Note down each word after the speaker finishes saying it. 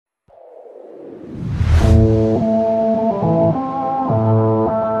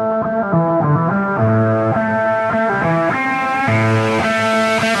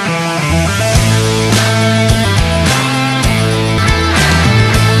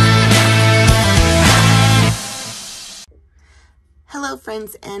Hello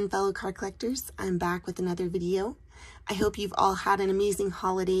friends and fellow card collectors, I'm back with another video. I hope you've all had an amazing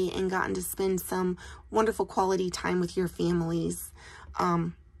holiday and gotten to spend some wonderful quality time with your families.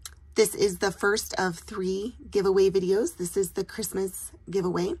 This is the first of 3 giveaway videos. This is the Christmas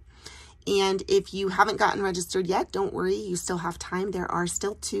giveaway. And if you haven't gotten registered yet, don't worry, you still have time. There are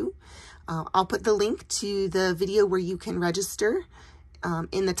still 2. I'll put the link to the video where you can register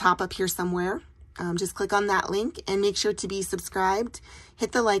in the top up here somewhere. Just click on that link and make sure to be subscribed,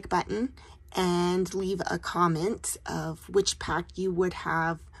 hit the like button, and leave a comment of which pack you would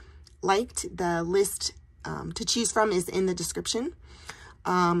have liked. The list to choose from is in the description.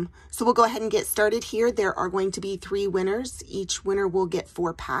 So we'll go ahead and get started here. There are going to be 3 winners. Each winner will get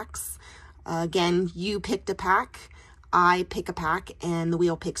 4 packs. Again, you picked a pack, I pick a pack, and the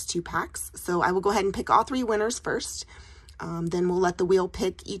wheel picks 2 packs. So I will go ahead and pick all 3 winners first. Then we'll let the wheel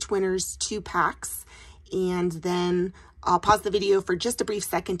pick each winner's 2 packs, and then I'll pause the video for just a brief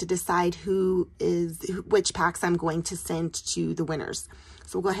second to decide which packs I'm going to send to the winners.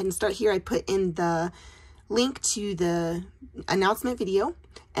 So we'll go ahead and start here. I put in the link to the announcement video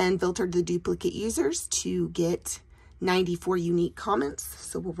and filtered the duplicate users to get 94 unique comments.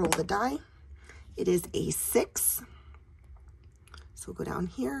 So we'll roll the die. It is a 6. So we'll go down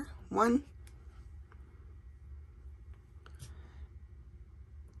here. 1,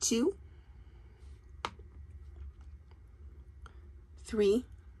 2, 3,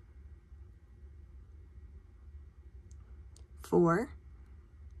 4,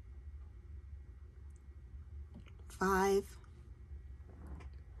 5,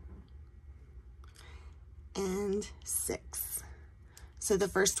 and 6. So the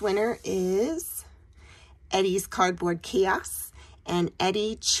first winner is Eddie's Cardboard Chaos, and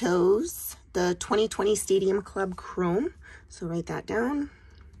Eddie chose the 2020 Stadium Club Chrome. So write that down.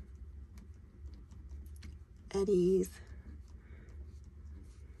 Eddie's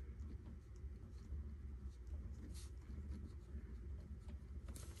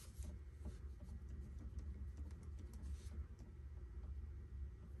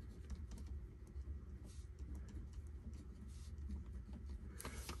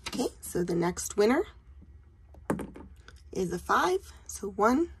Okay, so the next winner is a 5. So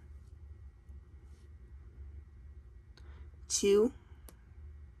 1, 2,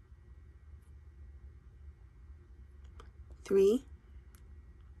 3,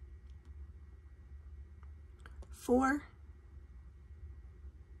 4,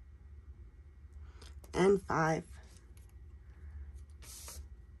 and 5.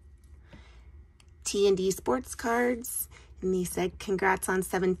 T&D Sports Cards, and they said congrats on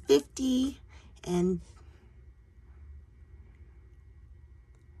 750, and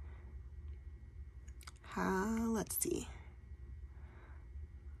let's see.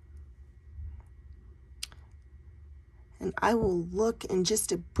 And I will look in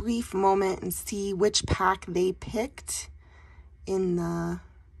just a brief moment and see which pack they picked in the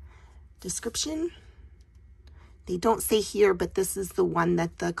description. They don't say here, but this is the one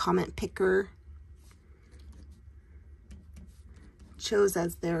that the comment picker chose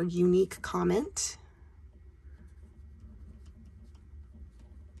as their unique comment.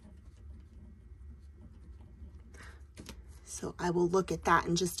 So I will look at that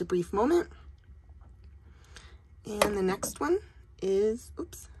in just a brief moment. And the next one is,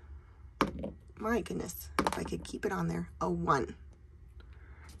 oops, my goodness, if I could keep it on there, a 1.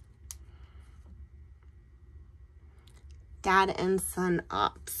 Dad and Son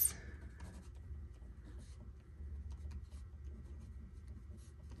Ops.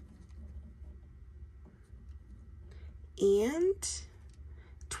 And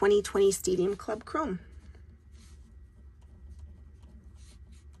 2020 Stadium Club Chrome.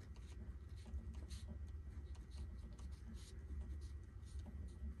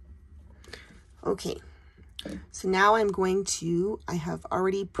 Okay, so now I have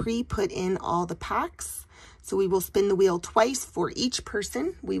already pre-put in all the packs. So we will spin the wheel twice for each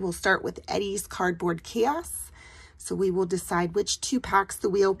person. We will start with Eddie's Cardboard Chaos. So we will decide which 2 packs the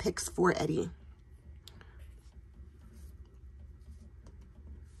wheel picks for Eddie.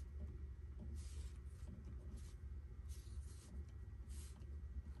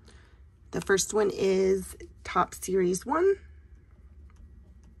 The first one is Top Series 1.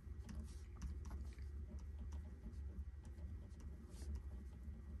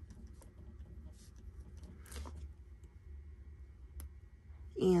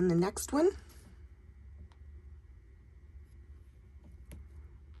 And the next one,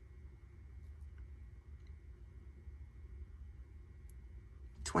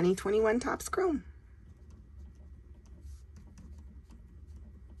 (2021) Topps Chrome.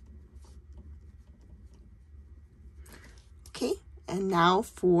 And now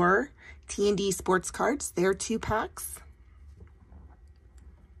for T&D sports cards, they're 2 packs.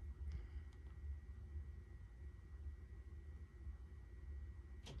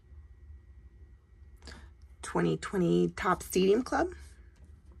 '2020 Top Stadium Club.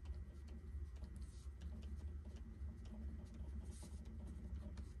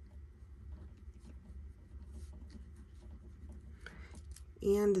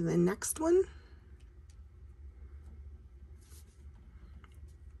 And the next one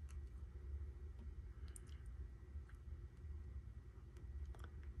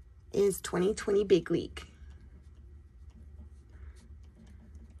is 2020 Big League.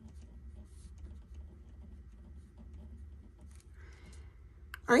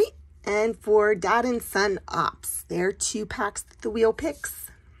 All right, and for Dad and Son Ops, they're 2 packs that the wheel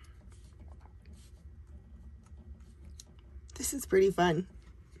picks. This is pretty fun.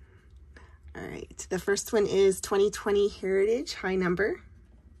 All right, the first one is 2020 Heritage High Number.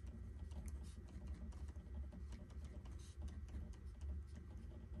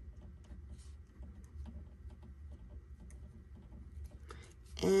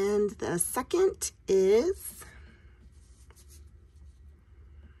 And the second is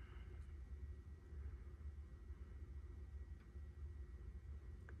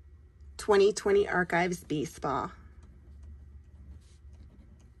 2020 Archives Baseball.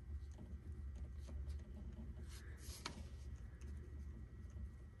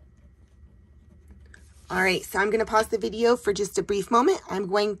 All right, so I'm going to pause the video for just a brief moment. I'm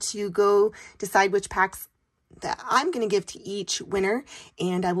going to go decide which packs that I'm going to give to each winner,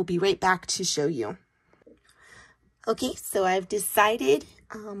 and I will be right back to show you. Okay, so I've decided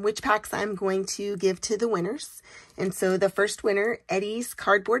which packs I'm going to give to the winners. And so the first winner, Eddie's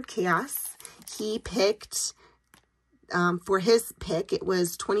Cardboard Chaos, he picked, for his pick, it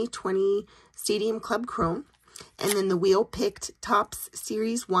was 2020 Stadium Club Chrome. And then the wheel picked Topps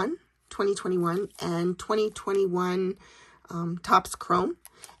Series 1, 2021, and 2021 Topps Chrome.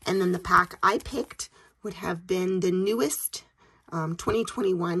 And then the pack I picked would have been the newest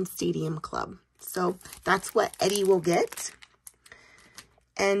 2021 Stadium Club. So that's what Eddie will get.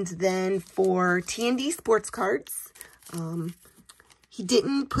 And then for T&D Sports Cards, he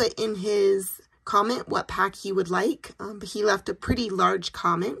didn't put in his comment what pack he would like, but he left a pretty large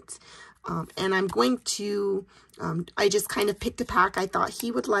comment. And I'm going to, I just kind of picked a pack I thought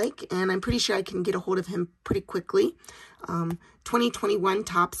he would like, and I'm pretty sure I can get a hold of him pretty quickly. 2021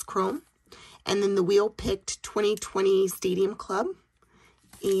 Topps Chrome. And then the wheel picked 2020 Stadium Club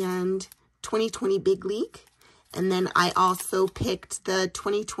and 2020 Big League. And then I also picked the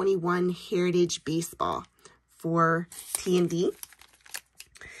 2021 Heritage Baseball for T&D.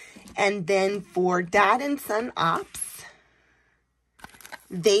 And then for Dad and Son Ops,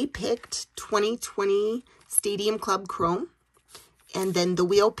 they picked 2020 Stadium Club Chrome. And then the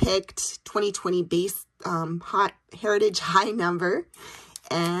wheel picked 2020 Heritage High Number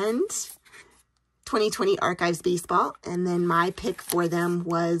and 2020 Archives Baseball. And then my pick for them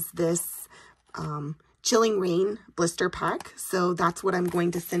was this Chilling Rain blister pack. So that's what I'm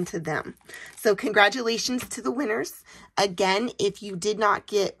going to send to them. So congratulations to the winners. Again, if you did not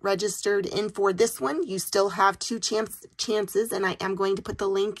get registered in for this one, you still have 2 chances, and I am going to put the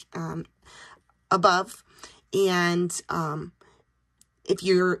link above. And if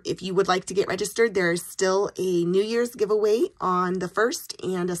you would like to get registered, there's still a New Year's giveaway on the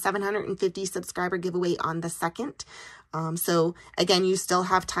 1st and a 750 subscriber giveaway on the 2nd. So again, you still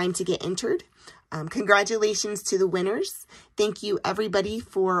have time to get entered. Congratulations to the winners. Thank you everybody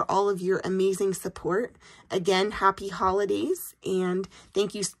for all of your amazing support. Again, happy holidays, and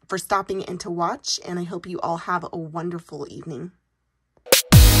thank you for stopping in to watch, and I hope you all have a wonderful evening.